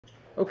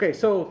Okay,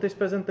 so this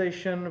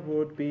presentation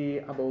would be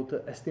about the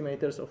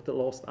Estimators of the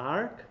Lost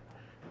Ark.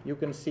 You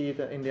can see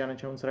the Indiana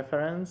Jones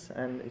reference,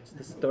 and it's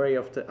the story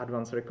of the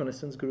Advance Recon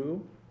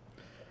Crew.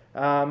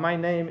 My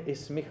name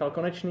is Michal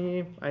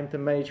Konecny. I'm the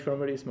mage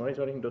from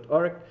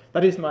releasemonitoring.org.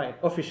 That is my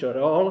official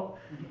role.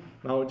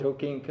 Now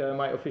joking,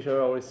 my official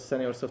role is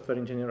Senior Software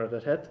Engineer at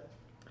Red Hat.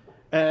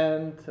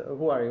 And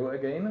who are you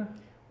again?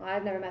 Well,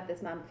 I've never met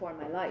this man before in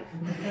my life.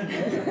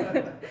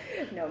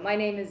 No, my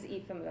name is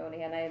Aoife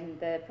Moloney, and I'm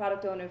the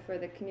product owner for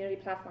the Community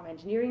Platform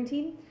Engineering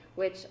team,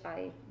 which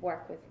I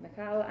work with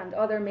Michal and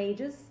other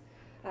mages,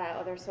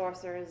 other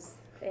sorcerers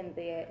in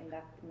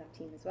that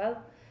team as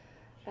well.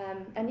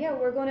 And yeah,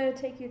 we're going to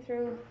take you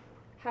through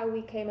how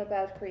we came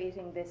about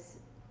creating this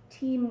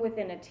team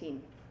within a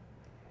team.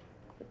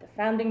 With the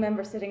founding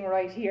member sitting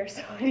right here,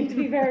 so I need to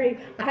be very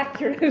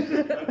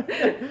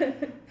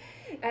accurate.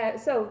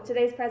 So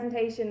today's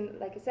presentation,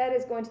 like I said,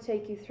 is going to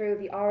take you through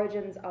the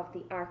origins of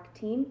the A.R.C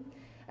team,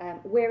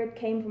 where it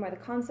came from, where the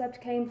concept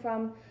came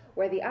from,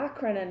 where the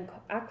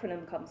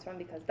acronym comes from,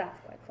 because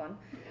that's quite fun,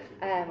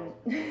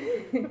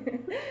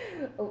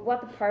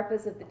 what the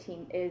purpose of the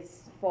team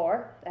is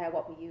for,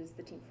 what we use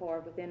the team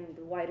for within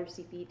the wider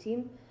CPE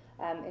team.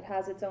 It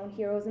has its own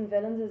heroes and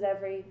villains, as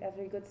every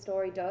good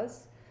story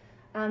does.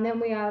 And then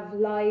we have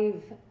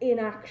live,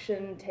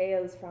 in-action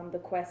tales from the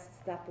quests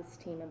that this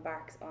team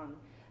embarks on.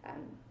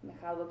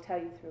 Michal will tell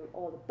you through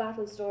all the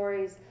battle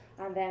stories,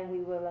 and then we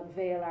will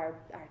unveil our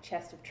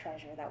chest of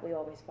treasure that we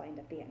always find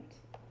at the end.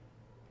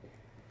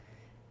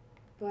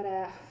 But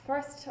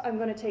first, I'm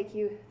going to take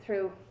you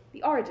through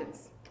the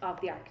origins of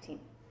the A.R.C team.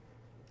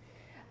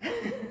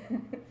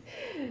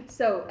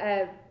 So,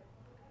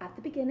 at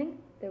the beginning,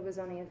 there was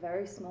only a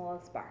very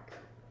small spark.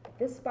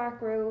 This spark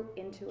grew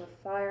into a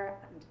fire,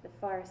 and the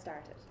fire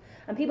started.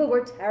 And people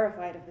were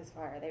terrified of this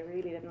fire. They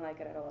really didn't like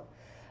it at all.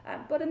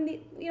 But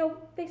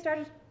they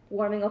started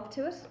warming up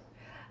to it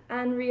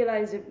and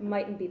realized it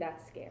mightn't be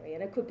that scary,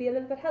 and it could be a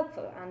little bit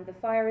helpful. And the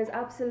fire is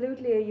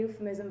absolutely a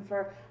euphemism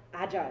for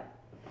agile.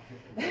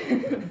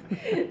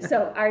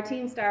 So our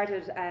team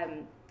started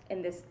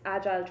in this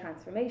agile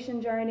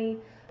transformation journey,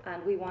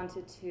 and we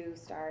wanted to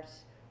start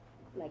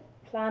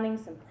planning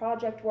some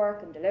project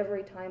work and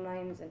delivery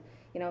timelines, and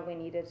we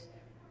needed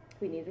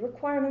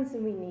requirements,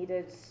 and we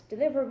needed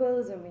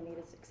deliverables, and we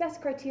needed success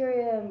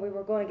criteria, and we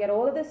were going to get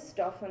all of this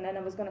stuff, and then I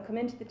was going to come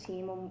into the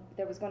team, and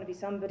there was going to be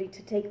somebody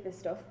to take this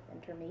stuff,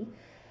 enter me.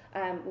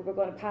 We were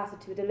going to pass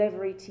it to a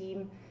delivery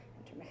team,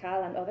 enter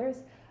Michal and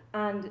others,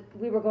 and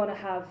we were going to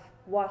have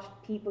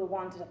what people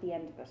wanted at the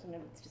end of it, and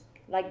it's just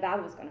like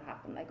that was going to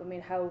happen.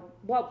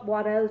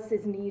 What else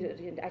is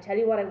needed? I tell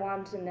you what I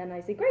want, and then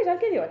I say, great, I'll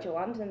give you what you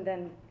want, and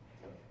then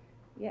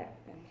yeah,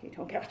 you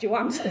don't get what you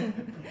want.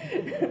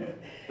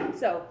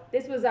 So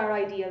this was our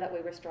ideal that we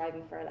were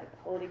striving for, like the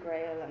Holy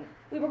Grail, and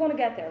we were going to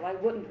get there. Why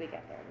wouldn't we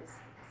get there? It was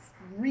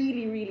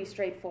really, really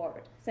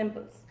straightforward,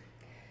 simples.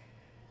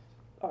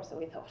 Or so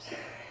we thought.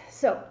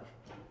 So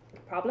the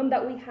problem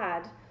that we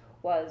had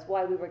was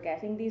while we were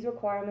getting these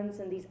requirements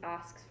and these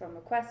asks from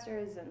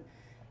requesters, and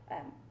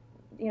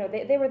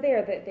they were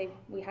there.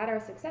 We had our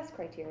success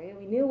criteria.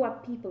 We knew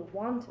what people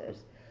wanted.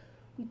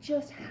 We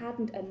just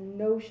hadn't a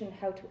notion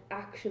how to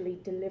actually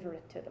deliver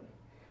it to them.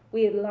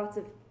 We had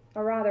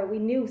we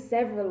knew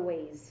several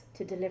ways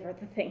to deliver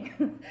the thing,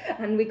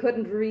 and we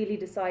couldn't really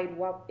decide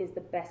what is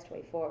the best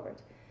way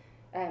forward.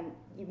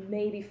 You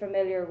may be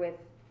familiar with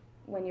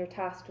when you're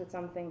tasked with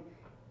something,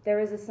 there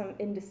is some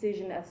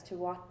indecision as to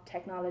what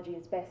technology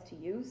is best to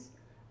use,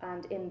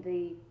 and in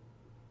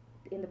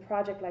the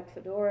project like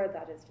Fedora,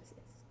 that is just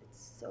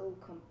it's so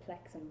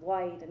complex and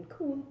wide and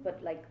cool,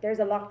 but there's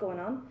a lot going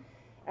on.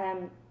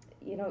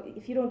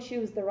 If you don't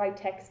choose the right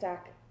tech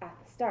stack at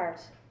the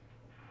start,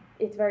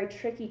 it's very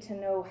tricky to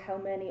know how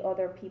many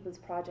other people's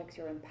projects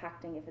you're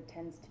impacting if it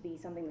tends to be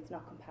something that's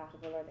not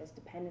compatible, or there's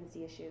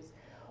dependency issues,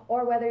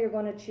 or whether you're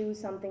going to choose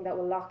something that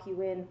will lock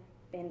you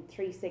in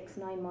 3, 6,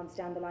 9 months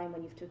down the line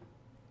when you have to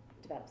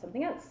develop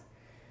something else.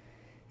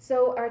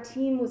 So our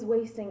team was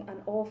wasting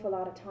an awful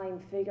lot of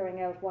time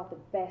figuring out what the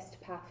best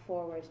path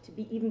forward to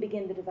even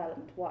begin the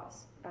development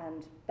was,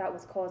 and that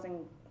was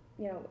causing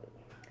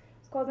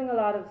a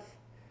lot of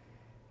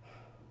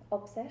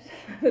upset,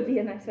 would be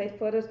a nice way to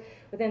put it,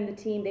 within the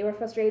team. They were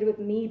frustrated with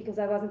me because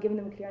I wasn't giving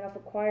them clear enough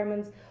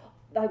requirements.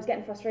 I was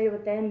getting frustrated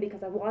with them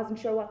because I wasn't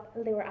sure what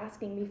they were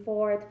asking me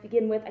for to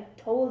begin with. I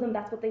told them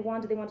that's what they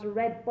wanted. They wanted a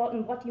red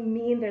button. What do you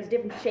mean there's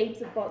different shapes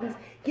of buttons?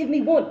 Give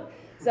me one.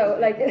 So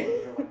why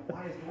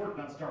is the work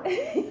not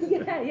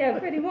starting? yeah,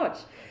 pretty much.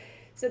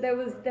 So there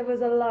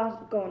was a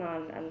lot going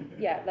on, and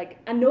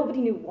and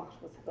nobody knew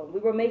what was going on.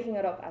 We were making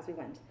it up as we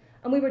went,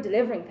 and we were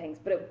delivering things,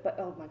 but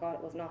oh my God,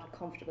 it was not a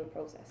comfortable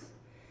process.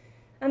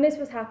 And this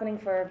was happening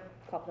for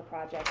a couple of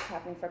projects,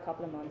 happening for a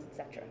couple of months,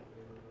 etc.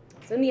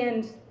 So in the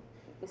end,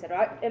 we said, all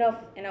right,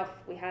 enough.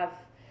 We have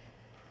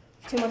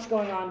too much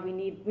going on. We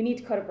need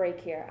to cut a break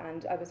here.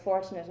 And I was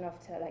fortunate enough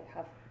to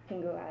have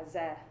Pingu as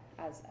a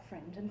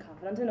friend and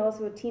confidant, and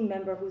also a team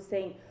member who's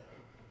saying,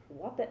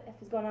 what the F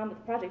is going on with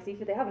the projects?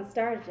 Aoife, they haven't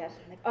started yet.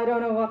 I'm like, I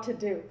don't know what to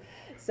do.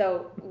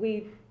 So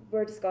we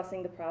we're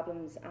discussing the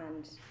problems,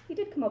 and he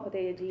did come up with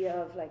the idea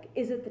of like,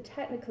 is it the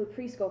technical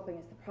pre-scoping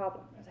is the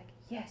problem? I was like,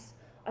 yes,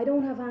 I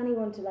don't have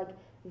anyone to like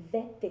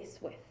vet this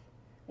with.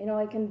 You know,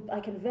 I can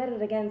vet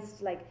it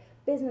against like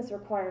business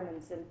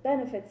requirements and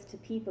benefits to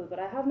people, but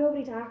I have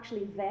nobody to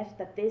actually vet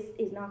that this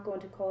is not going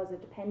to cause a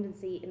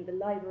dependency in the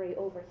library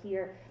over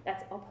here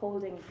that's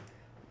upholding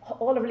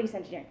all of release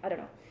engineering. I don't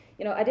know.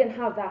 You know, I didn't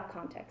have that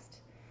context.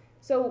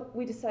 So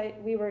we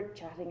were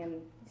chatting,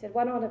 and he said,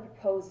 why don't I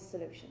propose a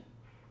solution?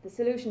 The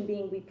solution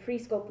being we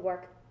pre-scope the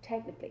work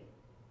technically.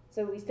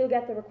 So we still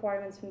get the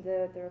requirements from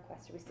the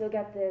requester, we still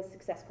get the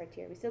success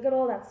criteria, we still get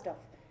all that stuff.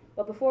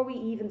 But before we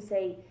even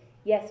say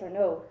yes or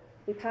no,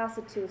 we pass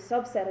it to a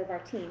subset of our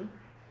team,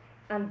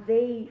 and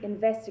they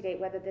investigate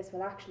whether this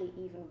will actually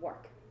even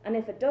work. And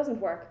if it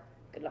doesn't work,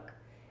 good luck.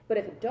 But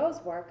if it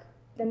does work,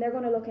 then they're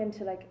going to look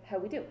into like how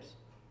we do it.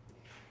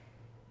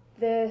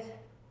 It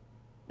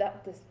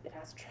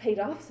has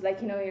trade-offs,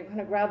 like, you know, you're going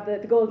to grab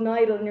the golden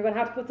idol and you're going to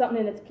have to put something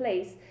in its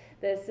place.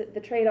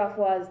 The trade-off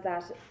was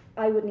that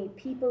I would need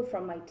people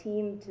from my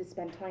team to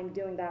spend time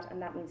doing that,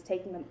 and that means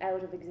taking them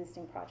out of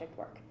existing project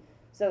work.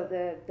 So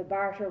the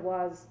barter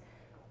was,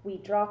 we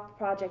dropped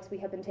projects we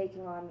had been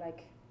taking on,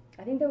 like,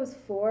 I think there was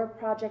 4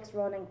 projects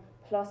running,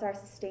 plus our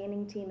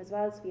sustaining team as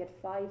well, so we had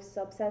 5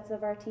 subsets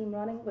of our team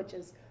running, which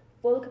is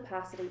full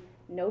capacity,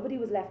 nobody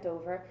was left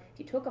over. If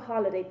you took a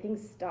holiday,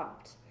 things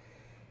stopped.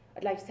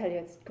 I'd like to tell you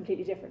it's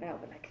completely different now,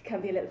 but like it can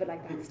be a little bit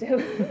like that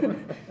still.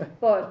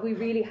 But we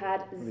really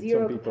had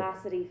zero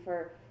capacity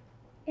for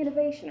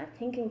innovation or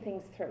thinking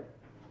things through.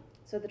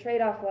 So the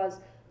trade-off was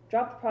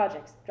drop the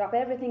projects, drop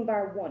everything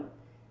bar 1,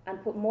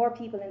 and put more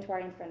people into our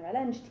infra and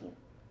rel-eng team.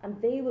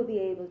 And they will be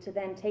able to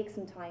then take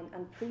some time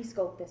and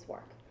pre-scope this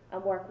work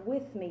and work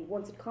with me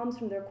once it comes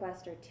from the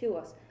requester to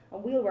us,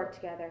 and we'll work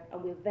together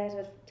and we'll vet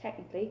it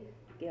technically,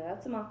 give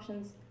out some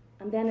options,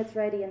 and then it's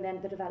ready, and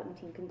then the development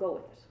team can go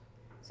with it.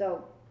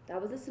 So that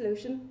was the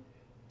solution.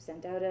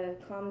 Sent out a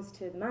comms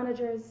to the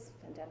managers,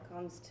 sent out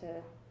comms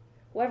to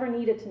whoever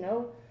needed to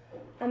know,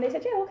 and they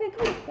said, yeah, okay,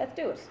 cool, let's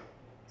do it.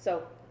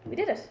 So we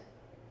did it,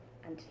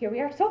 and here we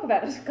are to talk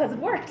about it, because it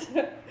worked.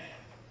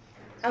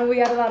 And we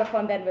had a lot of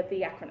fun then with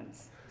the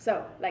acronyms.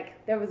 So, like,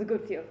 there was a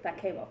good few that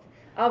came up.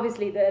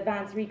 Obviously, the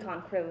Advance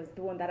Recon Crew is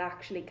the one that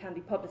actually can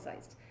be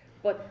publicized,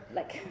 but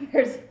like,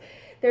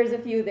 there's a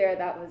few there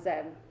that was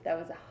a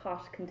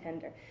hot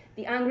contender.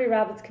 The Angry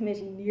Rabbits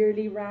Committee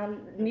nearly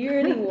won.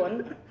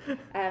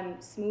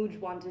 Smooge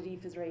wanted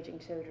Aoife's Raging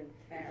Children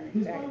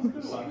very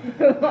much.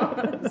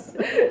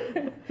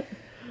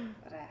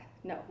 But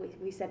no,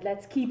 we said,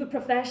 let's keep it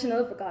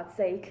professional, for God's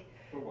sake.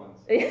 For once.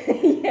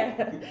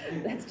 Yeah,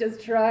 let's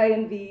just try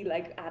and be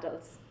like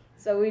adults.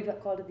 So we've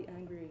called it the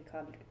Angry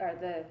Recon, or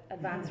the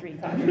Advance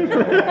Recon.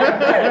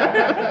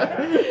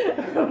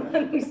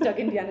 And we stuck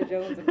Indiana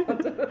Jones in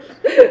front of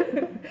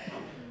it.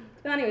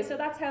 Anyway, so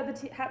that's how the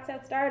Hats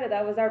Out started.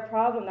 That was our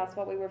problem. That's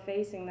what we were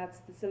facing. That's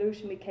the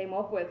solution we came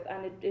up with.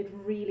 And it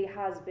really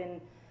has been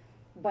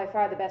by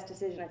far the best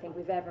decision I think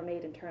we've ever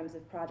made in terms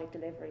of project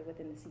delivery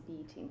within the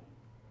CPE team.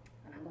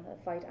 And I'm going to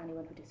fight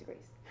anyone who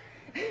disagrees.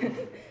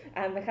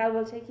 And Michal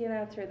will take you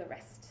now through the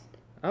rest.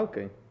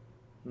 Okay.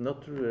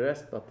 Not through the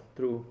rest, but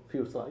through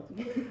few slides.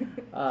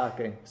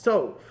 Okay.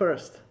 So,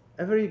 first,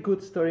 every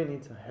good story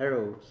needs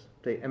heroes.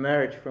 They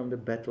emerge from the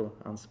battle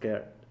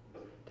unscared.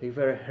 They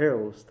were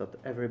heroes that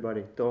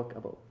everybody talk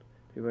about.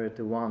 They were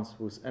the ones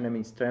whose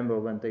enemies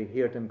tremble when they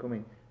hear them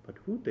coming. But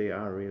who they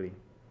are really?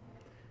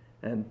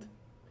 And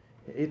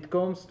it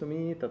comes to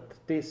me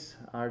that these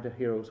are the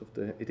heroes of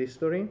the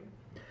story.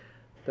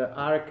 The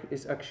A.R.C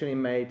is actually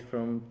made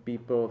from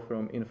people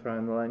from Infra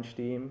and Rel-eng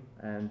team,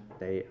 and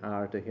they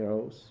are the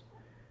heroes.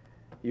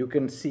 You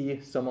can see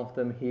some of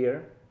them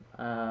here.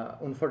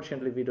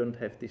 Unfortunately, we don't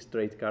have these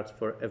trade cards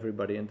for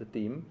everybody in the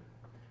team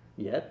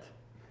yet.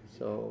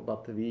 So,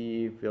 but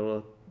we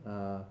will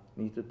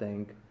need to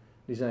thank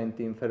design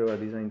team, Federal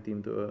design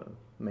team, to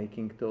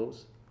making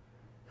those.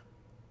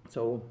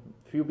 So,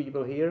 few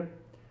people here.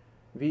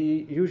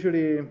 We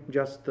usually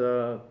just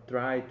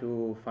try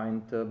to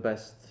find the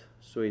best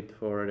suite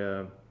for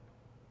the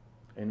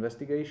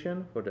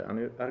investigation, for the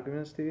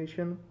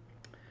investigation,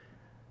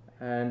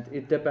 and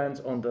it depends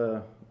on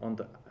the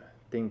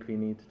thing we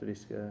need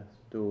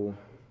to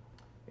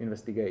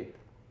investigate.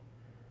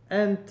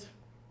 And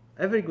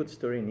every good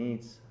story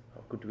needs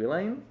a good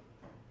villain.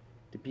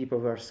 The people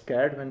were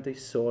scared when they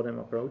saw them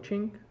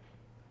approaching.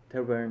 They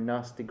were a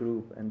nasty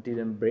group and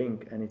didn't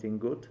bring anything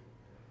good,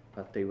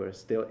 but they were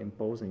still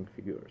imposing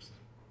figures.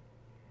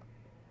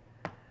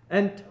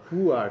 And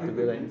who are the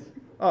villains?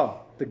 Oh,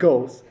 the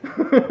goals.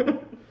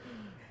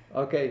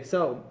 Okay,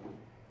 so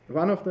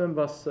one of them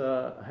was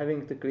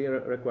having the clear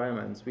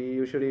requirements. We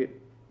usually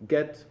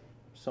get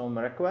some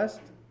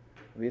requests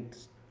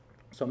with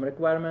some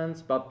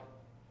requirements, but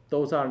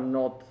those are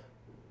not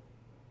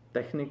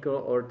technical,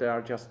 or they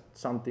are just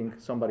something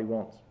somebody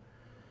wants.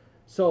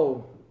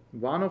 So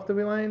one of the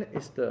villain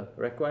is the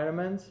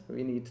requirements.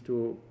 We need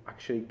to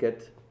actually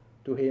get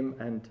to him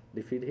and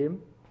defeat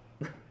him.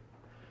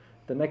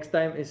 The next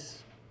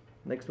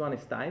one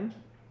is time.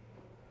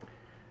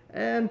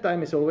 And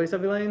time is always a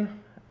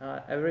villain,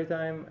 every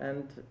time.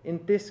 And in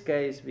this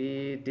case,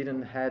 we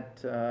didn't had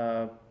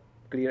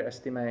clear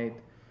estimate.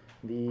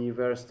 We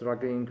were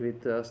struggling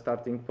with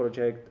starting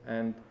project,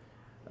 and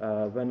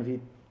when we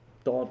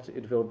thought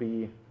it will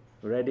be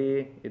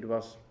ready, it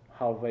was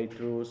halfway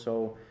through.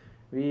 So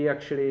we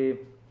actually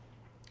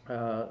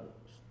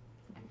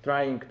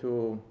trying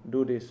to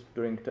do this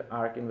during the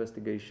A.R.C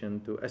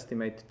investigation to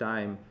estimate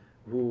time,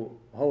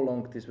 how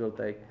long this will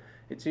take.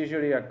 It's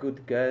usually a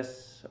good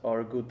guess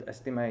or good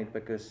estimate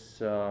because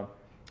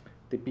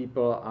the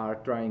people are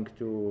trying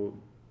to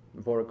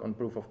work on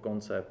proof of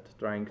concept,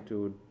 trying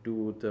to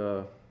do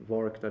the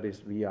work that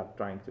is we are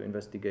trying to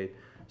investigate.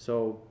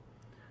 So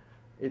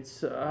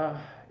it's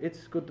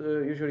good,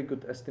 usually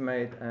good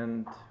estimate,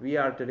 and we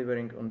are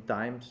delivering on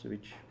times,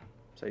 which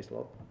says a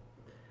lot.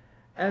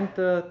 And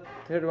the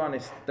third one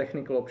is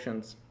technical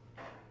options.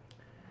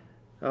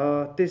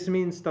 This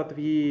means that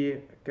we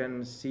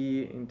can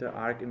see in the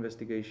A.R.C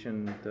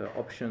investigation the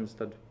options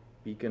that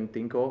we can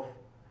think of,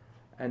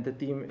 and the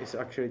team is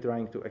actually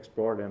trying to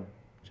explore them,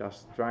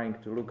 just trying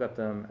to look at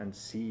them and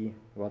see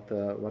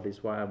what is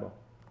viable.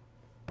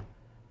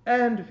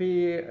 And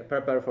we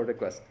prepare for the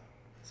quest.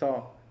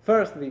 So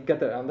first we get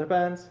the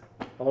underpants,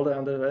 all the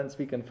underpants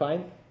we can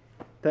find,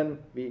 then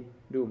we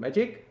do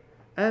magic,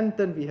 and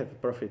then we have a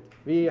profit.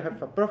 We have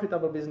a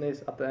profitable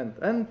business at the end,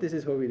 and this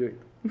is how we do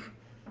it.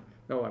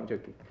 No, I'm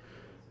joking.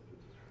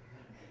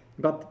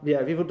 But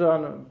yeah, we would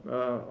run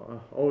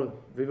all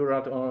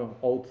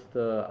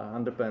the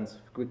underpants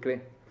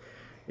quickly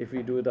if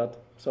we do that.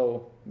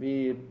 So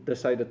we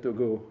decided to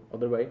go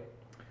other way.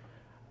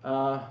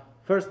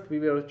 First, we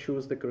will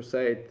choose the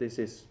crusade. This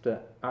is the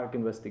A.R.C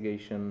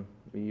investigation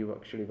we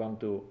actually want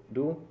to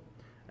do,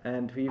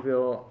 and we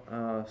will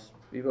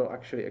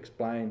actually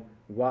explain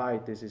why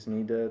this is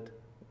needed,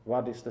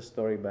 what is the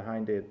story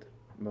behind it,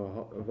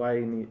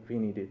 why we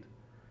need it.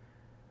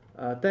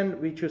 Then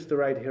we choose the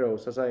right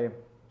heroes. As I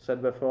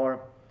said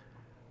before,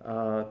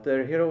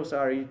 the heroes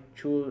are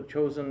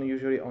chosen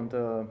usually on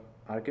the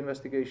A.R.C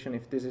investigation.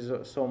 If this is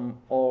some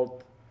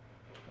old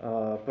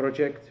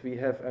project we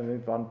have and we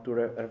want to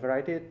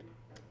rewrite it,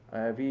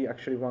 we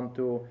actually want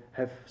to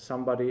have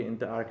somebody in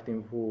the A.R.C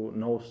team who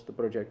knows the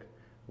project,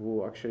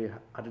 who actually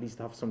at least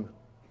have some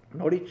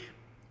knowledge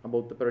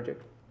about the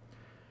project.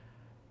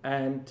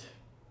 And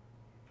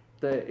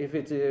if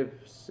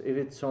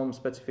it's some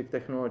specific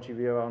technology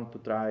we want to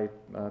try,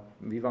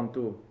 we want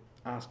to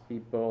ask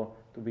people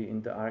to be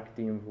in the A.R.C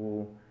team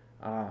who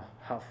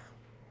have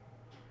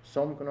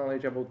some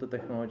knowledge about the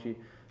technology.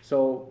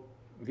 So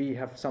we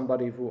have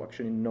somebody who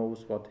actually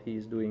knows what he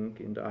is doing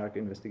in the A.R.C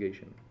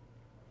investigation.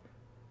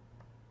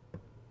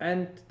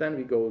 And then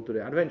we go to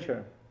the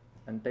adventure.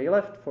 And they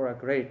left for a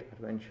great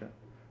adventure,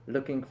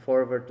 looking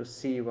forward to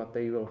see what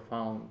they will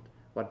find,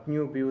 what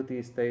new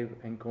beauties they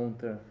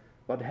encounter,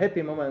 what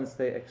happy moments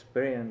they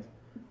experience,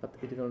 but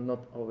it will not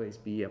always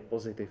be a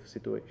positive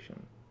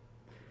situation.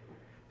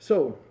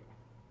 So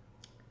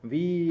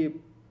we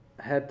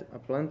had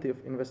plenty of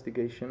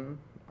investigation.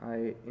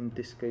 I, in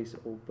this case,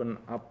 open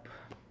up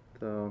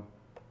the,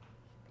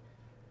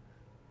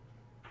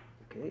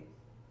 okay,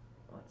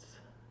 let's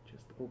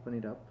just open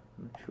it up.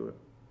 I'm not sure.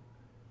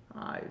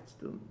 It's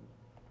still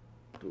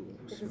too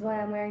This small. is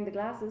why I'm wearing the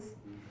glasses.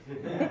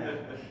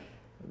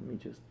 Let me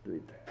just do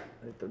it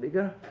a little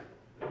bigger.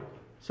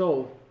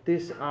 So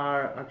these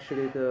are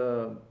actually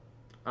the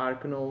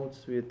A.R.C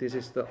nodes. This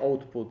is the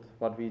output,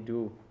 what we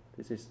do.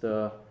 This is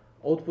the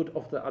output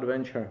of the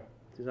adventure.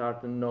 These are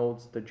the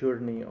nodes, the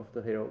journey of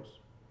the heroes.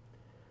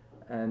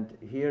 And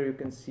here you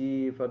can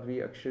see what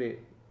we actually,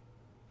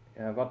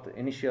 what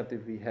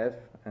initiative we have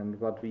and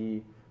what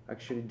we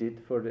actually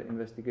did for the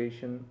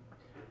investigation.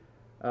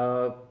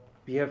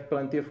 We have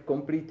plenty of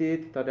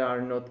completed that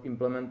are not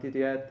implemented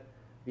yet.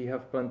 We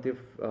have plenty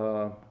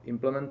of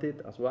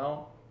implemented as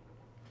well.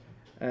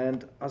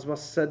 And as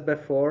was said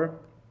before,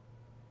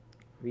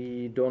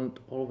 we don't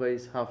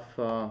always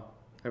have,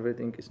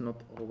 everything is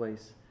not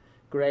always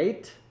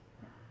great.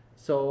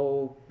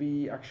 So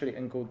we actually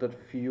encountered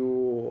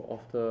few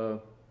of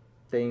the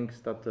things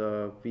that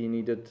we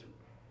needed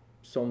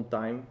some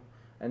time.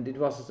 And it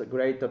was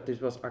great that this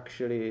was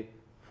actually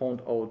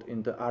found out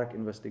in the A.R.C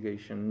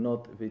investigation,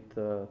 not with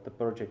the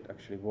project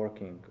actually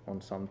working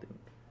on something.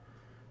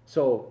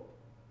 So,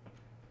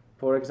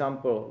 for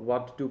example,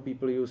 what do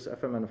people use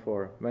FMN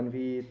for? When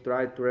we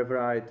tried to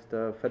rewrite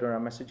the Fedora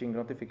messaging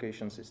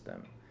notification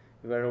system,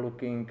 we were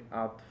looking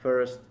at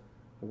first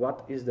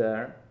what is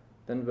there,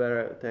 then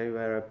there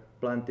were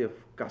plenty of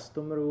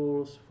custom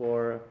rules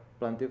for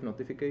plenty of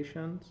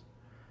notifications,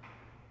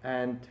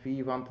 and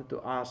we wanted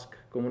to ask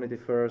community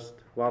first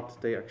what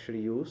they actually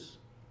use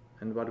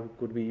and what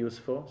could be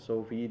useful,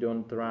 so we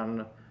don't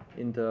run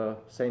in the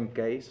same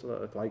case,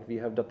 like we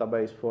have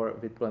database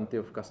with plenty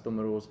of custom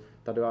rules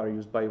that are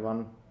used by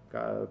one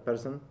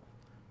person,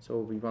 so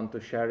we want to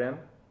share them.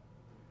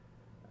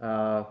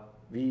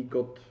 We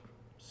got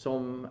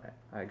some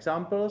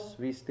examples.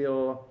 We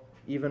still,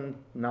 even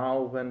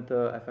now when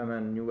the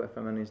new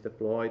FMN is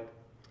deployed,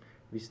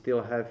 we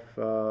still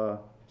have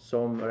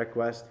some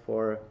requests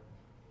for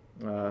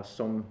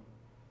some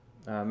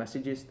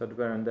messages that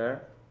weren't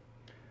there.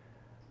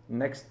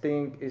 Next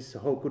thing is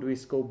how could we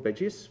scope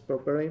badges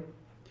properly.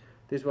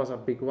 This was a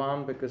big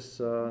one because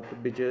the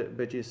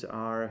badges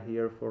are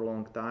here for a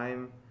long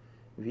time.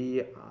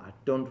 We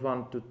don't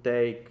want to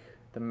take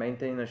the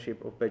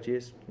maintainership of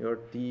badges, your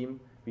team.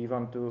 We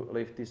want to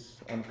leave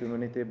this on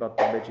community, but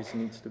the badges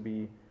needs to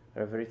be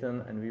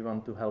rewritten and we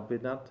want to help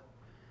with that.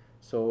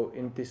 So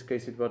in this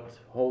case it was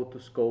how to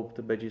scope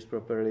the badges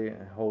properly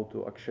and how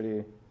to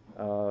actually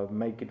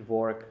make it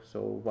work,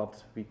 so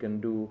what we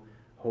can do,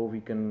 how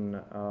we can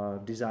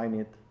design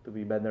it to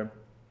be better.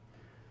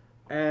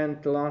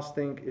 And the last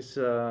thing is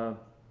for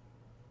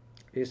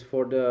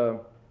the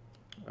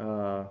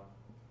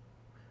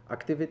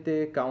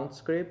activity count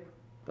script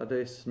that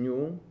is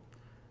new,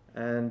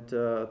 and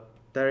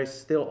there is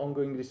still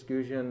ongoing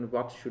discussion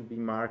what should be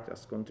marked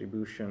as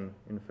contribution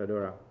in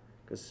Fedora,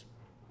 because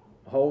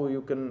how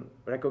you can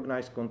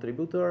recognize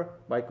contributor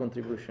by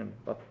contribution,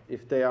 but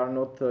if they are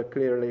not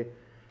clearly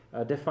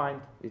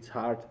defined, it's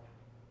hard.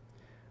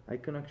 I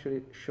can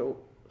actually show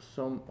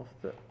some of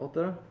the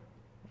other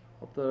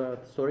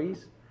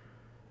stories.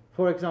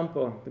 For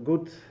example, the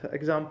good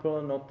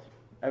example, not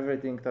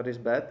everything that is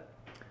bad.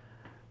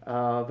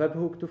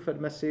 Webhook to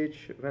Fed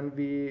message, when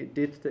we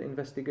did the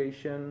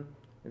investigation,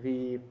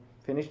 we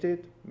finished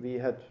it. We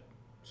had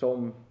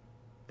some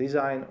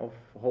design of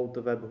how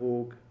the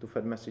webhook to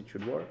Fed message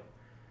should work.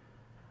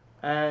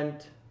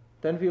 And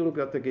then we looked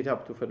at the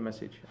GitHub to Fed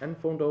message and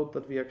found out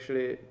that we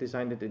actually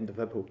designed it in the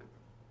webhook.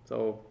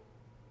 So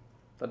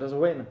that was a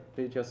win.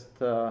 We just,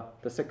 the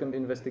second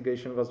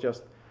investigation was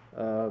just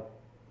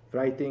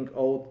writing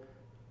out,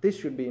 this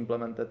should be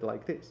implemented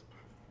like this.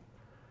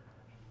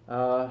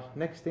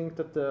 Next thing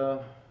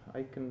that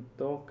I can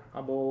talk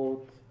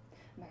about.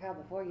 Michal,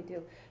 before you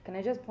do, can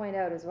I just point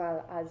out as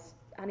well, as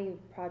any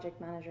project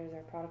managers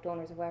or product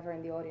owners or whoever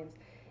in the audience,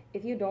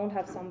 if you don't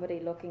have somebody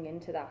looking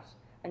into that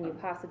and you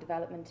pass the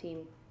development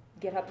team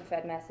GitHub to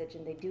Fed message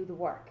and they do the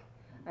work,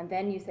 and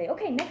then you say,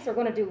 okay, next we're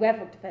going to do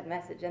webhook to Fed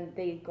message, and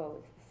they go,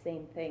 it's the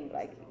same thing,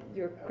 like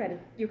your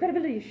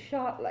credibility is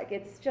shot, like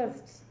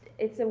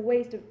it's a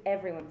waste of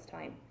everyone's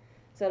time.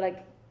 So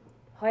like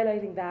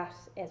highlighting that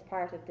as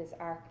part of this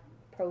ARC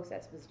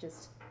process was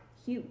just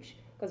huge,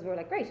 because we were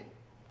like, great,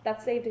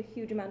 that saved a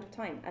huge amount of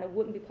time, and it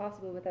wouldn't be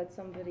possible without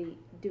somebody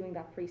doing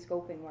that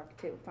pre-scoping work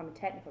too, from a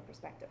technical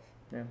perspective.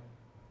 Yeah,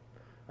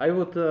 I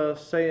would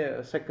say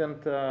a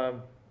second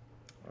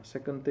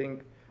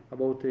thing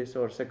about this,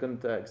 or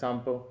second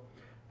example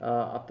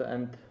at the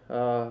end.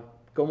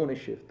 Community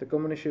shift. The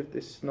community shift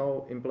is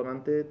now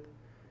implemented.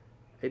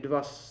 It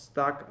was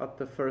stuck at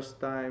the first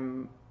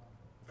time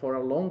for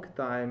a long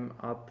time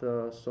at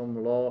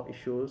some law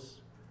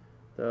issues,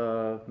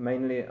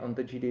 mainly on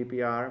the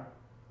GDPR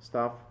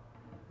stuff,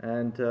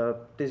 and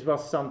this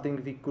was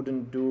something we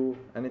couldn't do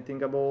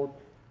anything about,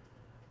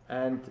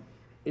 and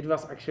it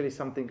was actually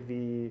something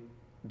we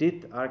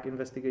did ARC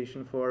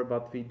investigation for,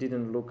 but we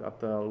didn't look at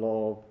the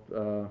law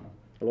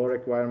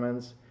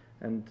requirements,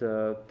 and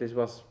this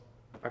was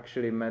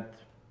actually met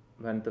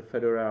when the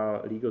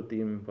Fedora legal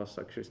team was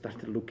actually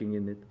started looking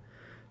in it.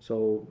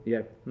 So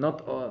yeah,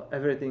 not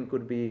everything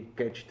could be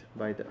catched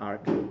by the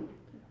ARC.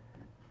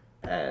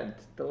 And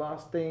the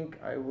last thing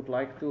I would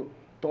like to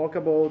talk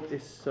about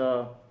is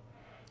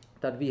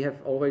that we have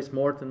always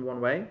more than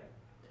one way.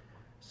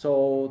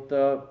 So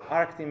the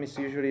ARC team is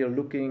usually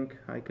looking,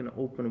 I can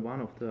open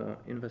one of the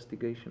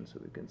investigations so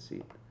we can see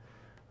it.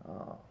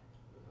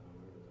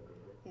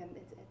 Yeah,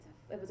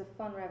 it was a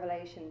fun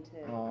revelation to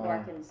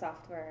work in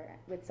software,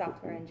 with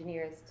software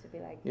engineers, to be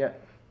like, yeah,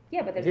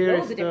 but there's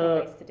loads of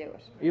different ways to do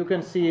it. You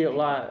can see a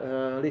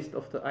list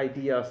of the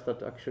ideas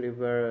that actually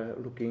were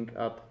looking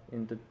at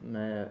in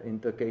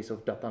the case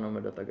of data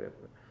number data graph.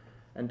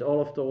 And all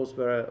of those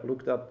were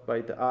looked at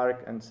by the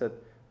ARC and said,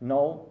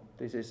 no,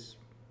 this is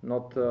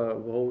not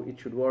how it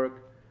should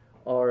work,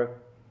 or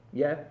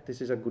yeah, this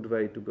is a good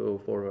way to go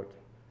forward.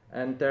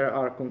 And there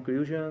are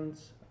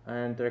conclusions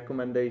and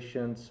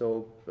recommendations,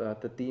 so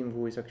the team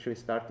who is actually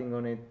starting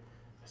on it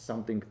has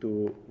something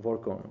to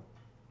work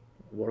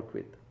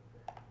with.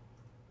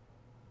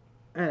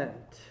 And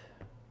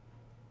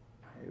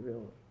I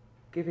will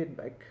give it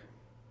back.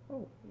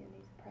 Oh, you need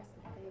to press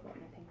the play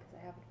button, I think, because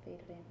I have it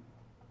faded in.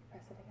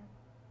 Press it again.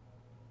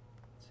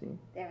 See?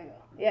 There we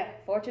go. Yeah,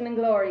 fortune and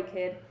glory,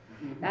 kid.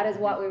 That is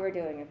what we were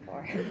doing it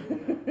for.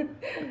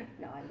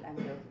 No, I'm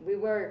joking. We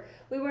were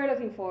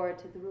looking forward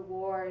to the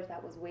reward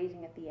that was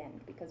waiting at the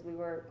end, because we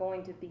were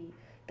going to be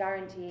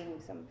guaranteeing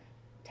some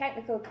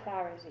technical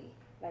clarity.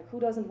 Like, who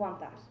doesn't want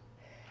that?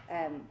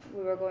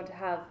 We were going to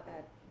have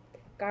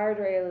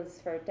guardrails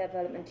for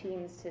development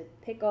teams to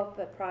pick up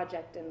a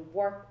project and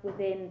work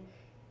within,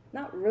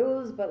 not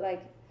rules, but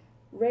like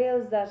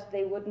rails that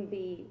they wouldn't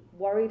be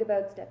worried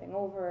about stepping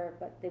over,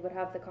 but they would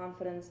have the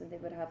confidence and they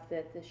would have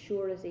the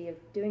surety of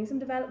doing some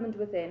development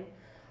within,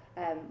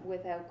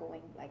 without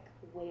going like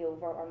way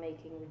over or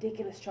making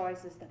ridiculous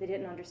choices that they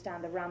didn't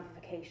understand the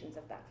ramifications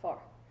of that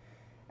for.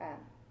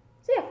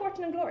 So yeah,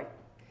 fortune and glory.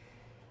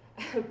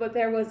 but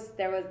there's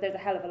a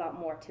hell of a lot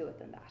more to it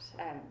than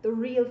that. The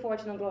real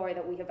fortune and glory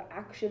that we have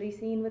actually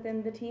seen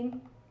within the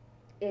team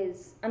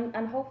is,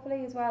 and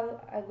hopefully as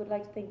well, I would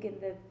like to think in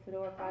the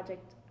Fedora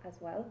project as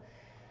well,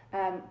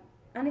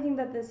 anything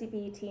that the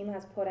CPE team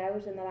has put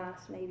out in the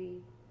last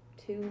maybe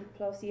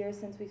 2+ years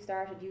since we've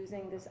started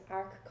using this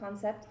A.R.C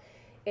concept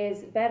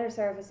is better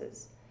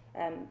services.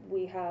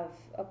 We have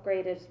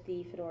upgraded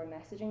the Fedora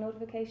messaging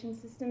notification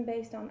system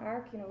based on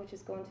A.R.C, which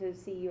is going to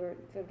see your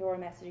Fedora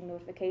messaging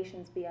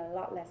notifications be a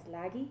lot less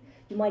laggy.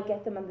 You might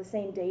get them on the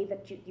same day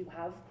that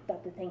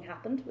that the thing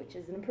happened, which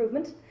is an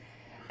improvement.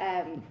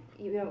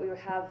 We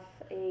have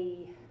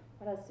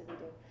what else did we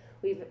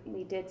do?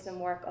 We did some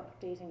work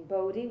updating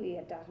Bodhi. We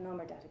had data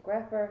number, data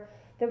grepper.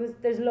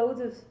 There's loads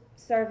of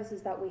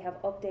services that we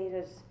have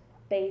updated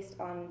based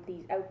on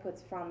these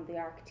outputs from the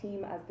A.R.C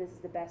team, as this is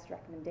the best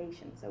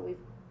recommendation. So we've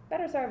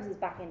better services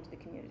back into the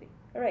community.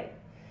 Hooray.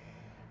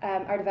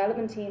 Our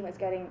development team is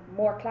getting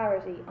more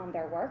clarity on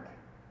their work,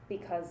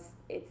 because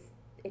it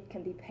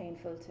can be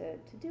painful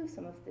to do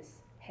some of this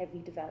heavy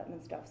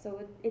development stuff.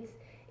 So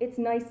it's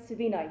nice to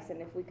be nice,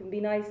 and if we can be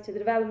nice to the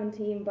development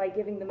team by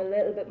giving them a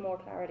little bit more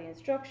clarity and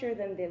structure,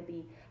 then they'll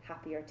be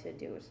happier to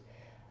do it.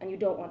 And you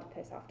don't want to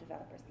piss off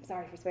developers. I'm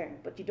sorry for swearing,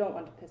 but you don't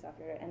want to piss off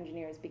your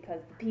engineers,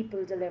 because the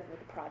people deliver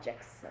the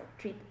projects. So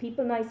treat the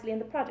people nicely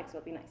and the projects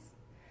will be nice.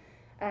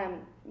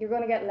 You're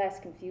going to get less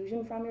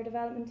confusion from your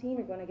development team.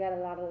 You're going to get a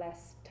lot of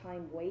less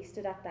time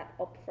wasted at that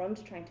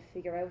upfront trying to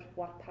figure out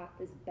what path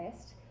is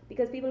best,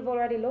 because people have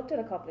already looked at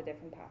a couple of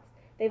different paths.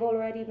 They've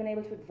already been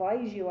able to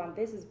advise you on,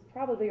 this is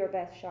probably your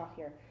best shot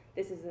here.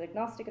 This is an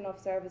agnostic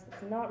enough service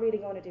that's not really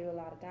going to do a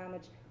lot of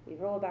damage. We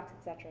have rollbacks,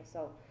 etc.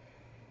 So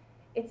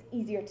it's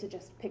easier to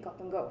just pick up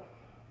and go.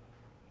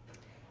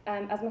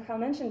 As Michal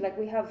mentioned,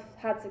 we have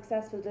had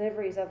successful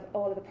deliveries of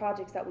all of the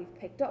projects that we've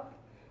picked up.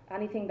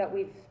 Anything that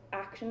we've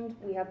actioned,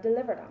 we have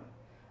delivered on.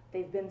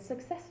 They've been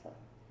successful.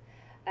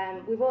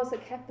 We've also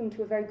kept them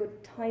to a very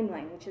good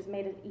timeline, which has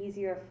made it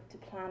easier to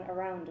plan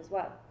around as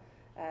well.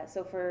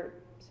 So for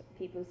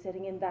people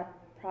sitting in that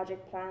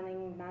project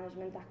planning,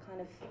 management, that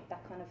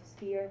kind of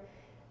sphere,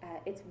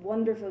 it's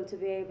wonderful to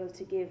be able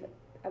to give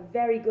a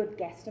very good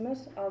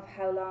guesstimate of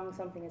how long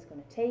something is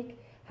going to take,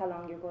 how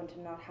long you're going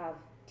to not have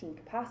team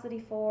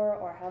capacity for,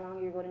 or how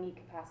long you're going to need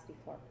capacity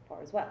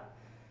for as well.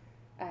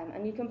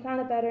 And you can plan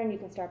it better, and you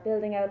can start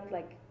building out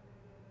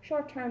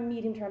short-term,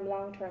 medium-term,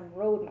 long-term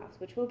roadmaps,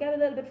 which will get a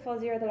little bit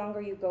fuzzier the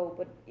longer you go,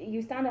 but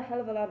you stand a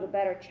hell of a lot of a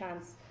better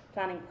chance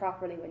planning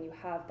properly when you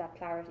have that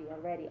clarity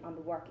already on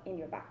the work in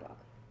your backlog.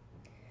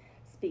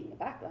 Speaking of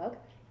backlog,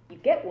 you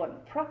get one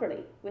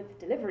properly with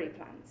delivery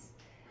plans.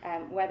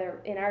 Whether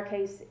in our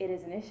case it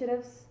is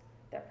initiatives,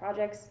 they're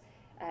projects,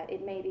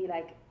 it may be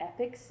like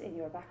epics in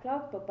your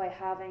backlog, but by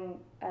having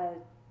a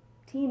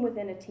team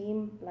within a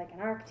team, like an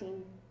A.R.C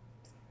team,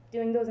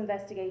 doing those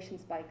investigation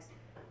spikes,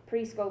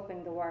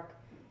 pre-scoping the work,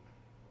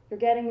 you're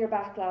getting your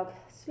backlog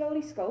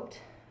slowly scoped,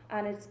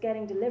 and it's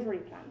getting delivery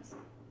plans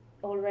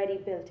already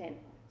built in,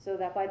 so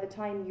that by the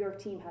time your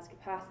team has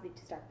capacity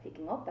to start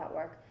picking up that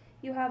work,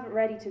 you have it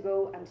ready to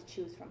go and to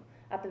choose from.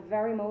 At the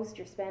very most,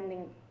 you're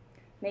spending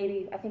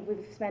I think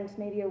we've spent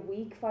maybe a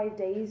week, 5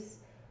 days,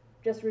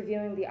 just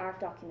reviewing the A.R.C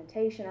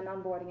documentation and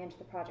onboarding into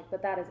the project,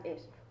 but that is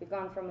it. We've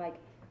gone from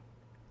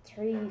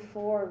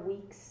 3-4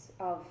 weeks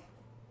of,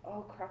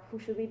 oh crap, who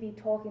should we be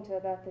talking to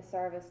about this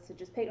service, to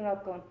just picking it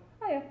up going,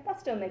 oh yeah, that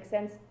still makes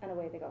sense, and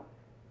away they go.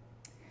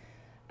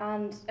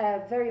 And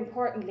very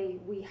importantly,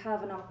 we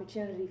have an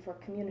opportunity for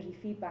community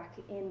feedback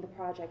in the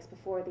projects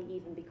before they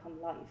even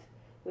become live,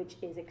 which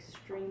is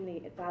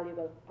extremely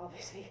valuable,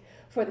 obviously,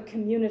 for the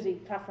community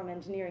platform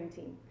engineering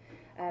team.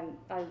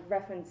 I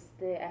referenced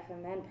the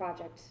FMN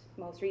project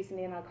most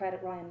recently, and I'll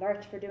credit Ryan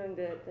Lurch for doing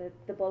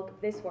the bulk of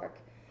this work.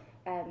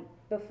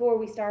 Before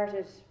we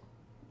started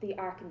the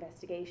A.R.C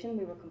investigation,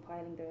 we were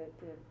compiling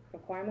the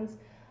requirements,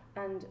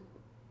 and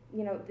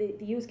the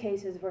use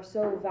cases were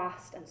so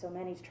vast and so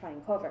many to try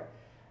and cover.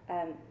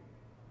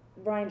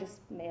 Ryan just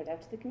mailed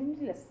out to the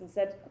community list and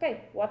said,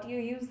 okay, what do you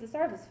use the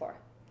service for?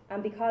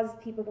 And because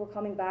people were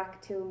coming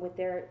back to him with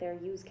their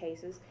use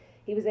cases,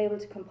 he was able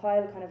to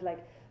compile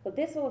well,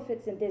 this all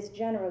fits in this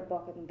general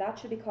bucket, and that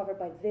should be covered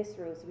by this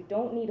rule. So we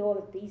don't need all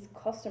of these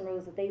custom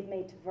rules that they've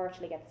made to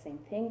virtually get the same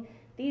thing.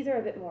 These are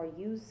a bit more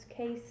use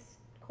case,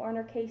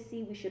 corner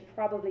casey. We should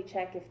probably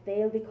check if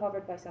they'll be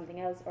covered by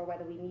something else, or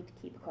whether we need to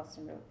keep a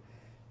custom rule.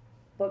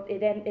 But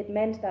it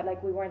meant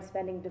that we weren't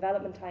spending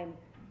development time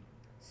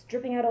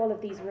stripping out all of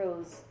these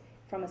rules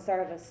from a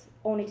service,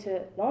 only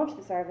to launch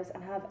the service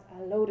and have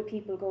a load of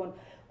people going,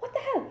 what the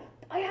hell?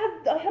 I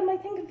had my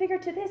thing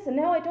configured to this, and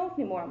now I don't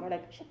anymore. And we're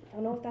like, shit, I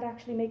don't know if that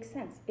actually makes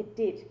sense. It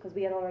did, because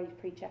we had already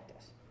pre-checked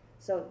it.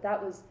 So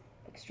that was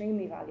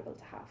extremely valuable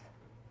to have.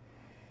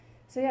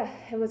 So yeah,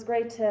 it was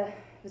great to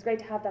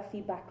have that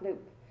feedback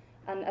loop.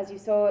 And as you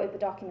saw in the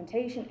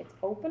documentation, it's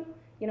open.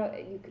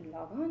 You can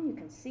log on, you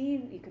can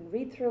see, you can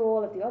read through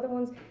all of the other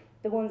ones.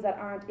 The ones that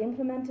aren't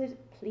implemented,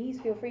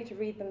 please feel free to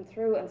read them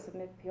through and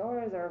submit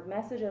PRs or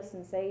message us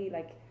and say,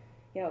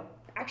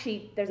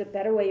 actually, there's a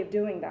better way of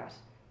doing that.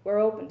 we're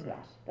open to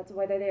that. That's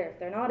why they're there. If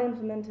they're not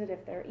implemented,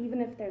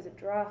 even if there's a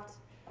draft,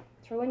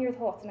 throw in your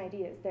thoughts and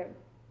ideas.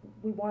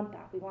 We want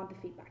that. We want the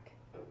feedback.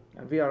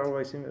 And we are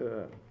always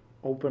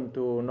open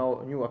to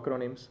new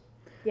acronyms.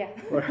 Yeah.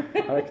 For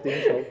ARC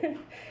team, so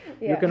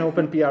Yeah. you can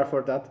open PR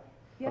for that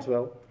Yeah. as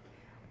well.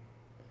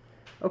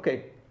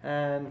 Okay,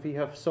 and we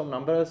have some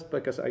numbers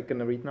because I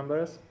can read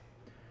numbers.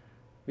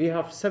 We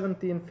have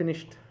 17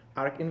 finished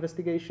ARC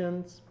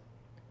investigations.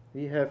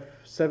 We have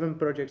 7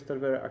 projects that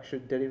were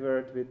actually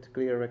delivered with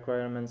clear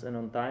requirements and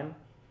on time.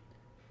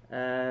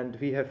 And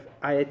we have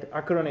 8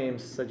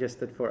 acronyms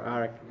suggested for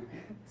ARC.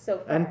 So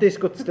far. And this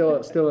could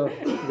still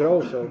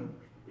grow, so.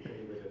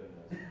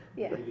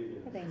 Yeah,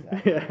 I think so.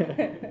 Yeah.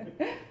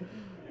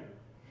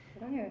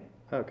 Good on you.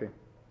 Okay,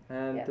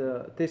 and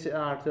Yeah. these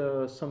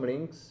are some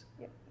links.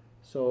 Yep.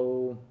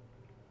 So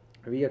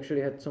we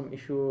actually had some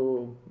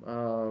issue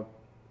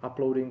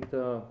uploading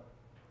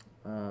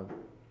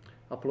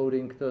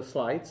the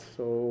slides.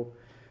 So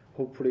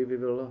hopefully we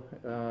will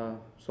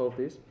solve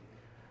this.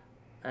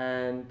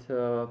 And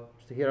so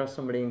here are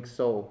some links.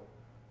 So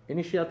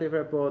initiative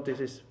report. This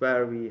is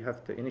where we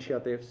have the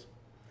initiatives.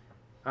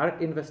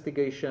 ARC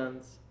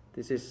investigations.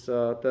 This is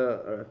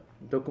the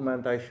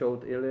document I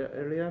showed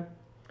earlier.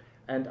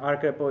 And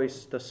ARC repo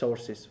is the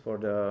sources for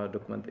the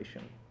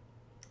documentation.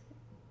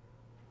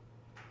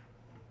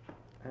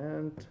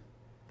 And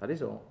that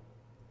is all.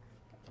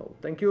 So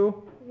thank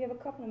you. We have a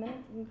couple of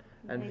minutes,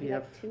 And maybe we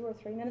like have 2 or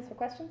 3 minutes for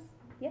questions.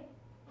 Yeah.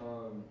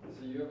 So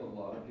you have a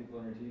lot of people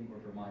on your team, or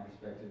from my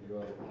perspective, you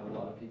have a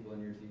lot of people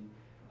on your team.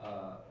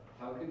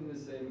 How can the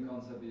same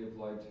concept be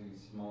applied to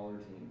smaller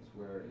teams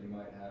where you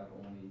might have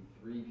only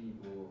 3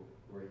 people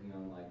working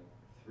on like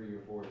 3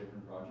 or 4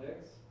 different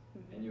projects,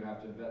 and you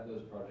have to vet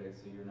those projects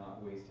so you're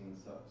not wasting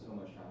so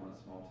much time on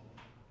a small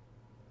team?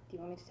 Do you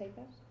want me to take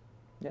that?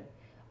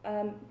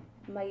 Yeah.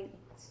 My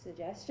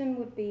suggestion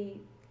would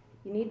be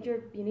you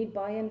need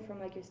buy-in from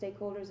like your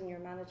stakeholders and your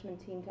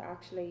management team to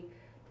actually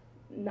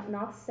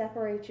not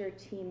separate your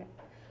team.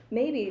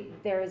 Maybe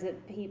there is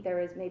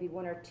maybe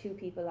 1 or 2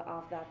 people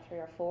of that 3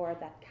 or 4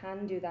 that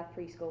can do that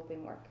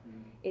pre-scoping work.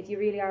 If you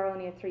really are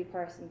only a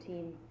 3-person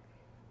team,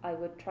 I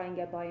would try and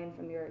get buy-in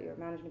from your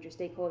management, your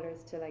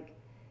stakeholders to like,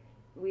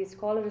 we used to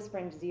call it a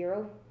sprint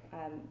 0,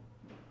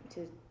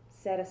 to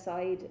set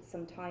aside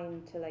some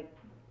time to like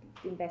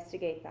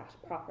investigate that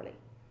properly.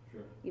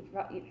 Sure.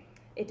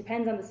 It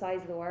depends on the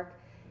size of the work.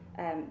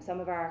 Some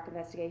of our ARC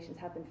investigations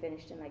have been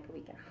finished in like a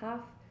week and a half.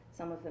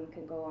 Some of them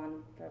can go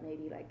on for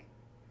maybe like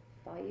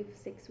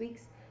 5-6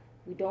 weeks.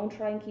 We don't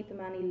try and keep them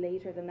any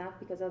later than that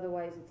because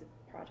otherwise it's a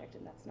project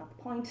and that's not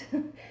the point.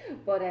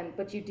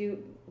 But you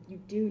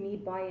do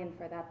need buy-in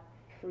for that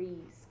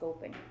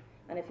pre-scoping.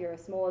 And if you're a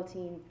small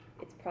team,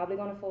 it's probably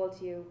going to fall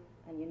to you,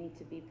 and you need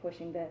to be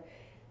pushing the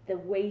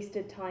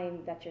wasted time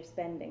that you're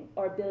spending,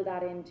 or build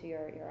that into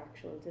your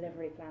actual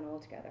delivery plan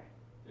altogether.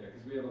 Yeah,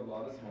 because we have a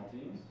lot of small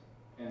teams,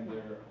 and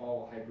they're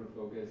all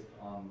hyper-focused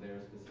on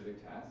their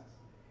specific tasks,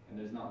 and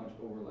there's not much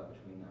overlap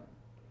between them.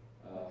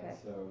 Okay.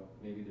 So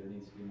maybe there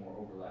needs to be more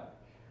overlap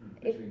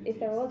between the If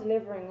they're teams. all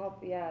delivering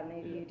up, yeah,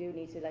 maybe Yeah. you do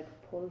need to like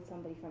pull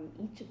somebody from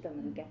each of them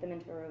and get them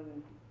into a room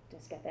and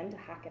just get them to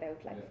hack it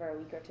out like Yeah. for a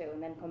week or 2,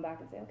 and then come back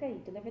and say, okay,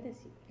 you deliver this,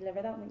 you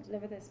deliver that, you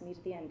deliver this, meet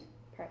at the end,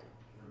 party.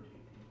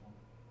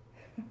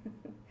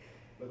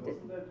 But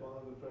wasn't that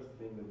one of the first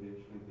things that we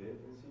actually did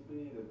in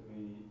CP, that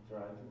we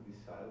tried to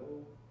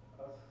de-silo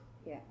us?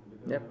 Yeah.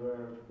 Because Yep. we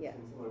were Yeah.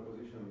 in similar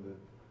position that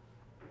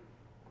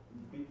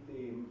big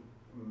team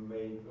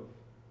made of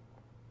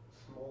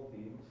small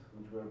teams,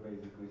 which were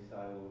basically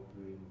siloed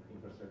doing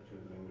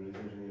infrastructure, doing release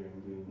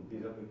engineering, doing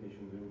this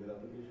application, doing that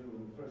application.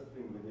 And the first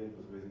thing we did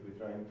was basically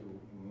trying to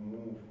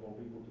move all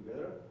people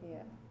together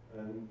Yeah.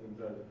 and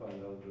try to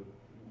find out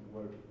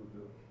where to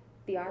put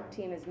The ARC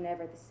team is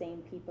never the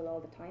same people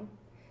all the time.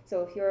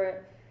 So if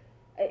you're,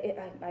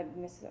 I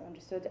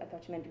misunderstood, I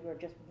thought you meant we were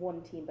just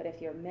one team, but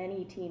if you're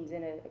many teams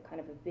in a kind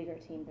of a bigger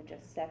team but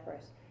just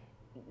separate,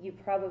 you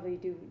probably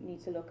do need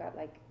to look at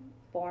like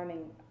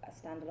forming a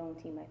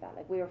standalone team like that.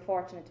 Like, we were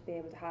fortunate to be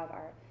able to have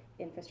our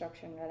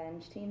infrastructure and Eng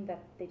team that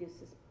they do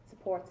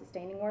support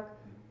sustaining work,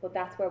 but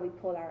that's where we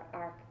pull our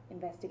ARC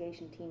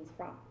investigation teams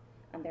from,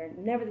 and they're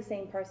never the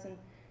same person.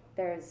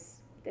 There's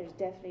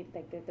definitely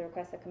like the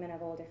requests that come in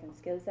have all different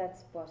skill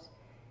sets, but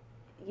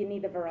you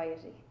need the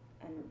variety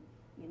and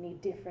you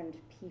need different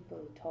people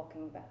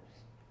talking about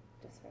it.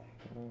 Just for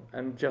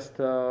And just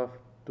to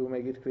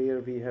make it clear,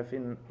 we have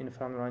in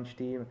Front Range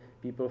team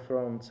people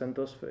from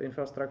CentOS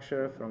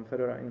infrastructure, from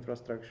Fedora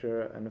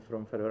infrastructure, and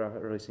from Fedora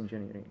release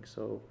engineering.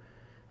 So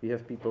we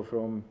have people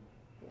from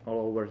all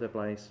over the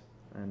place,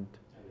 and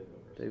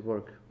they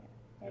work.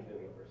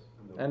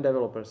 And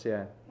developers,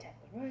 yeah.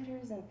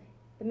 writers, and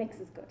the mix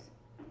is good.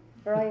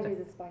 Variety is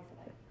a spice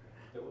of it.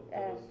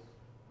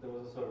 There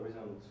was a sort of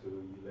reason to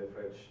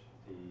leverage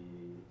the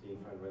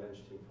infra and Eng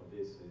team for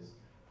this. Is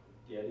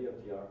the idea of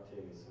the ARC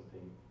team is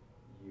something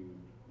you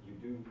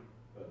do,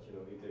 but you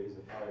know, if there is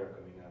a fire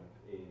coming up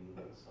in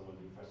some of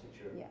the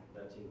infrastructure, Yeah.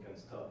 that team can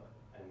stop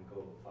and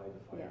go fight the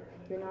fire. Yeah. And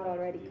then You're not come back to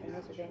already the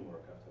committed administration in.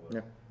 work afterwards.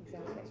 Yeah.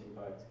 Exactly. It doesn't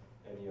impact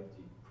any of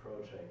the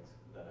project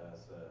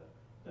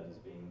that is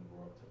being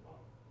worked upon.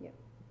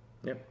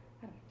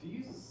 Do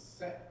you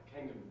set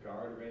kind of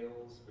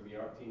guardrails for the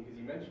ARC team? Because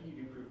you mentioned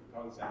you do proof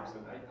of concepts,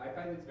 and I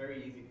find it's very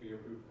easy for your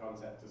proof of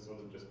concept to sort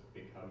of just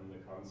become the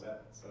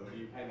concept. So do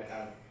you kind of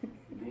have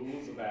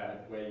rules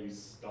about where you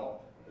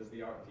stop as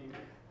the ARC team?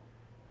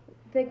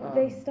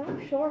 They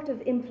stop short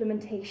of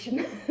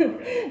implementation.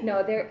 Okay.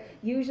 No, they're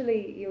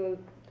usually you will.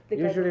 The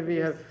guys Usually will we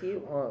produce have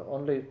few.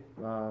 only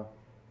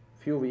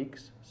few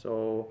weeks,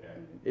 so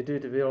Okay.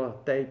 it will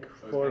take So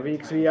it's 4 kind of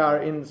weeks. time We are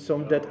bound. in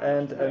some You dead don't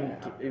end, actually and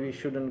have to we do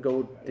shouldn't it.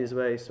 go this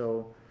way. So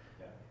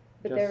Yeah.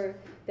 But just-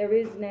 there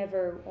is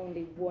never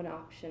only one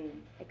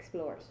option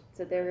explored.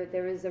 So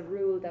there is a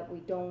rule that we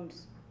don't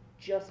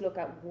just look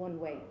at one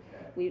way.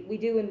 Okay. We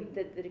do, and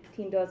the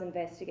team does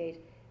investigate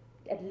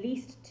at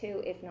least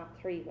 2, if not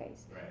 3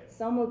 ways. Right.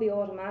 Some will be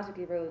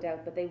automatically ruled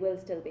out, but they will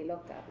still be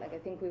looked at. Like I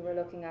think we were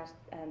looking at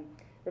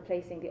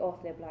replacing the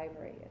auth-lib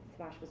library.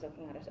 Smash was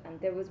looking at it, and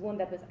there was one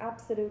that was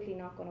absolutely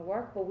not going to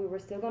work, but we were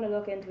still going to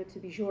look into it to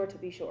be sure.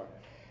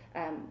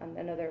 And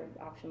another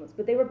option was,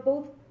 but they were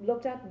both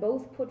looked at,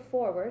 both put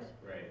forward,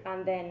 Right.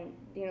 and then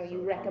So you the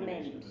combination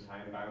recommend. of the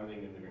time bounding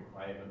and the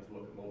requirement to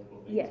look at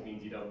multiple things Yeah.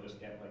 means you don't just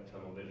get like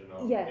tunnel vision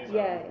of Yeah, here's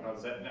yeah, our yeah.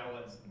 concept, now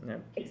let's yeah.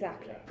 keep-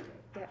 Exactly.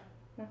 yeah.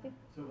 Matthew?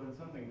 So when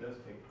something does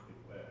take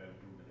the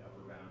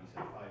upper bound, you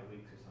said 5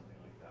 weeks or something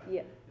like that.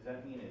 Yeah. Does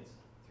that mean it's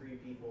 3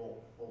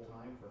 people full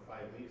time for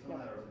 5 weeks on No.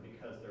 that, or is it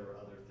because there were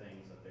other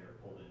things that they were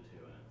pulled into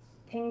and it's?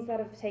 Things that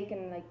have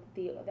taken like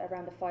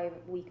around the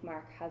 5-week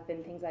mark have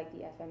been things like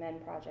the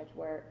FMN project,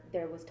 where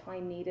there was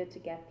time needed to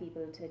get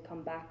people to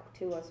come back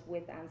to us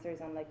with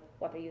answers on like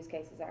what their use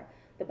cases are.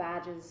 The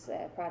badges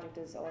project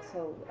is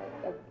also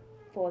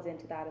falls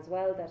into that as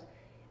well, that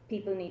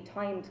people need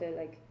time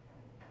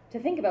to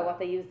think about what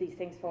they use these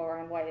things for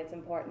and why it's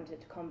important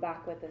to come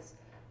back with us.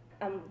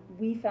 And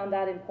we found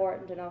that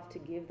important enough to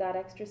give that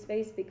extra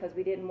space, because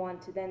we didn't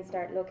want to then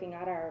start looking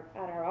at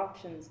our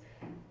options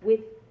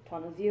with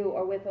tunnel view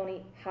or with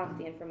only half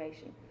the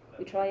information.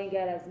 We try and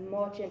get as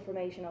much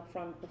information up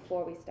front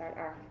before we start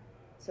ARC,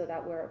 so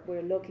that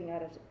we're looking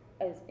at it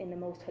as in the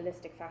most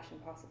holistic fashion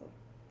possible.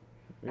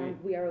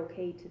 And we are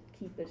okay to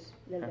keep it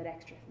a little bit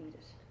extra if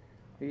needed.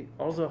 We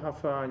also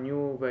have a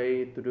new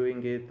way to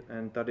doing it,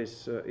 and that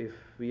is if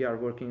we are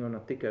working on a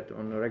ticket,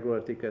 on a regular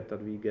ticket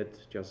that we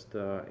get just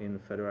in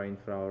Fedora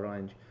Infra or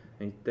Range,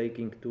 and it's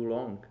taking too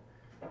long,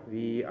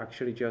 we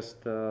actually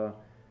just fill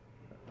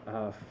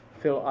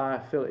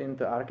in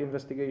the ARC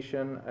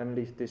investigation and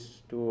leave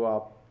this to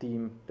a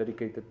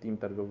dedicated team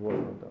that will work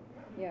on that.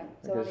 Yeah,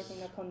 so Because- anything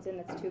that comes in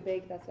that's too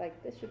big, that's like,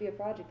 this should be a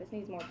project, this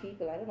needs more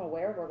people, I don't know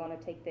where we're going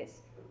to take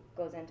this,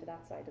 goes into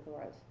that side of the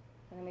world.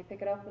 And then we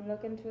pick it up and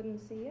look into it and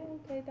see, yeah,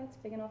 okay, that's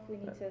big enough, we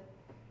need to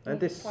And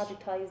this-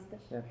 projectize it.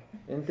 Yeah.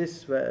 In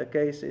this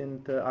case,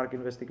 in the ARC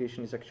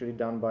investigation is actually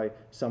done by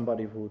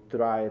somebody who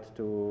tried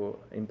to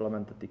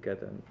implement the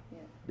ticket and Yeah.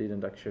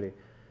 didn't actually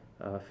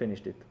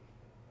finish it.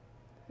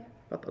 Yeah.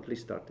 But at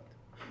least started.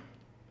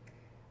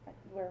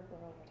 We're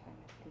over time,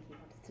 I think he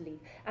wanted to leave.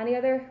 Any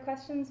other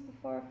questions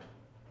before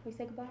we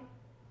say goodbye?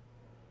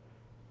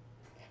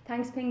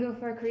 Thanks, Pingo,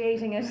 for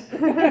creating it.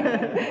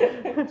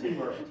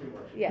 Teamwork.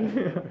 Yeah.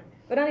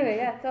 But anyway,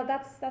 yeah, so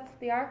that's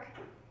the ARC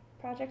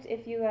project.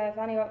 If you have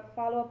any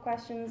follow-up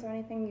questions or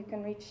anything, you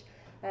can reach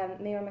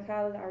me or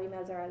Michal. Our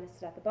emails are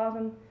listed at the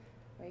bottom,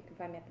 or you can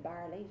find me at the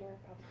bar later,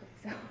 probably.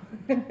 So,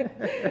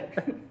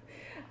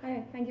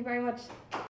 anyway, thank you very much.